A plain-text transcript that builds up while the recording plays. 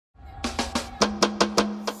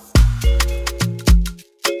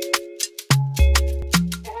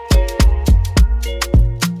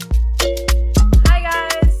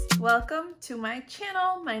my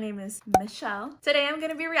channel. My name is Michelle. Today I'm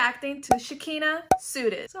going to be reacting to Shekhinah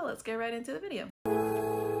Suited. So let's get right into the video.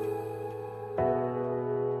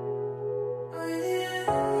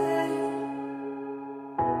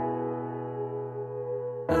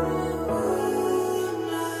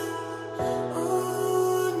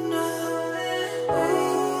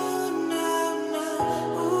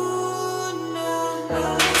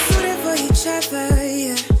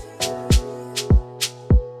 Yeah.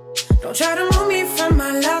 Don't try to move me from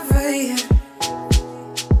my lover, yeah.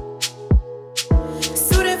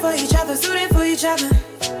 Suited for each other, suited for each other.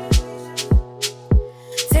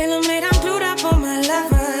 Tailor-made, I'm glued up on my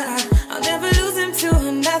lover. I'll never lose him to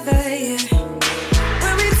another, yeah.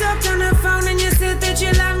 When we talked on the phone and you said that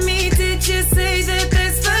you love me, did you say that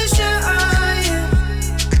that's for sure, yeah?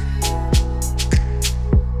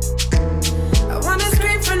 I wanna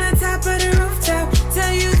scream from the top of the rooftop,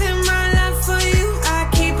 tell you that my love for you, I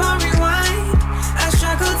keep on rewind. I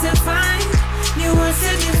struggle to find new words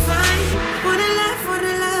to define. Wanna love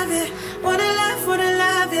it. Wanna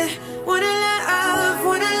love it. Wanna love,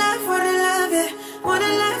 wanna love it. Wanna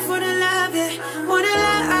love it. Wanna love, wanna love,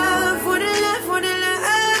 wanna love.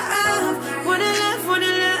 Wanna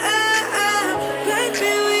love.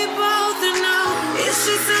 Baby, we both know it's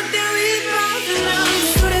just something we both know.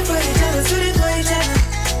 Suited for each other, suited for each other.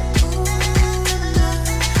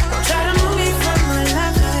 Don't try to move me from my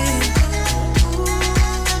lover, yeah.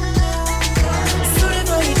 Suited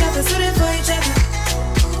for each other, suited for each other.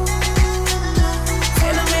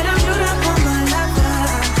 Tailor-made, I'm glued up on my lover.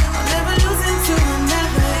 I'll never lose him to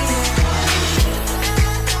another, yeah.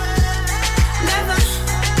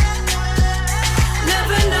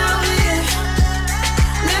 Never know, yeah.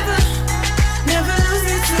 Never lose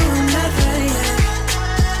it to another, yeah.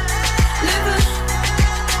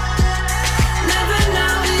 Never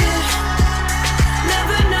know, yeah.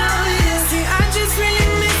 Never know, yeah. See, I just really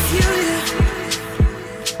miss you, yeah.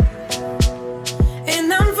 And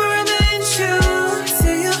I'm forever in true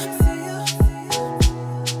to you.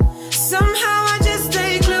 Somehow I just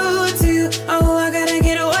stay glued to you. Oh, I gotta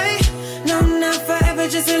get away. No, not forever,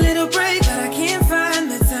 just a little break. But I can't find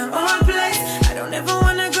the time or place. I don't ever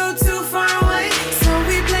wanna go too far away. So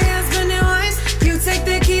we play husband and wife. You take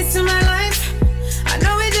the keys to my life. I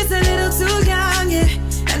know we're just a little too young, yeah.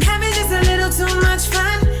 And having just a little too much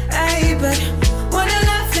fun, ay. But what a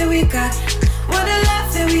love that we got. What a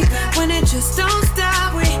love that we got. When it just don't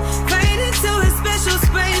stop, we fade into a special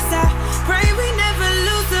space. I pray we never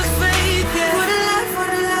lose the faith, yeah. What a love,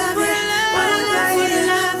 what a love, what a love, what a love, what a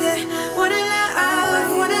love, yeah. What a love,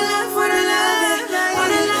 what a love, what a love, yeah.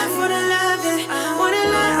 What a love, what a love, yeah. What a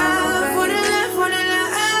love, what a love, what a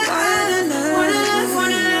love, what a love,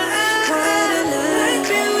 what a love.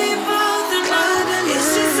 Baby, we both know it's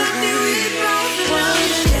just something we both know.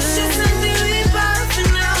 It's just something we both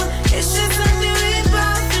know. It's just something we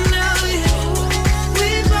both know, yeah. We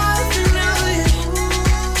both know, yeah.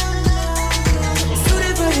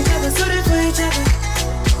 Suited for each other, suited for each other.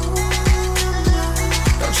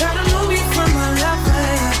 Don't try to move me from my lover,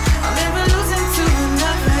 yeah. I'll never lose him to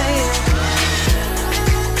another, yeah.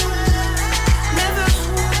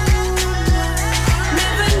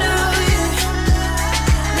 Never know, yeah.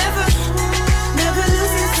 Never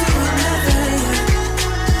lose him to another, yeah.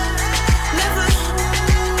 Never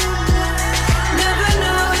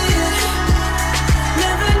know, yeah.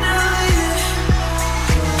 Never know, yeah.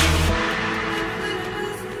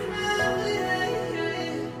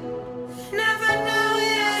 Never know,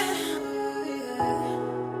 yeah.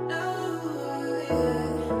 No, yeah.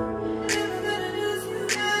 Never gonna lose you,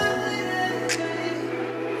 never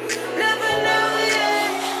know, yeah.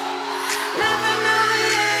 Never know,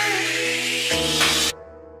 yeah.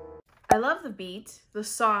 I love the beat, the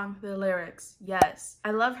song, the lyrics. Yes.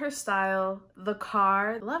 I love her style. The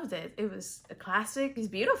car, loved it. It was a classic. She's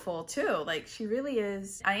beautiful too. Like, she really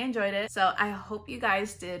is. I enjoyed it. So I hope you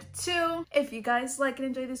guys did too. If you guys like and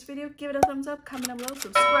enjoyed this video, give it a thumbs up, comment down below,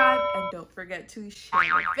 subscribe, and don't forget to share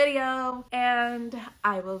the video. And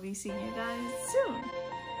I will be seeing you guys soon.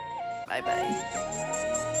 Bye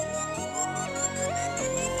bye.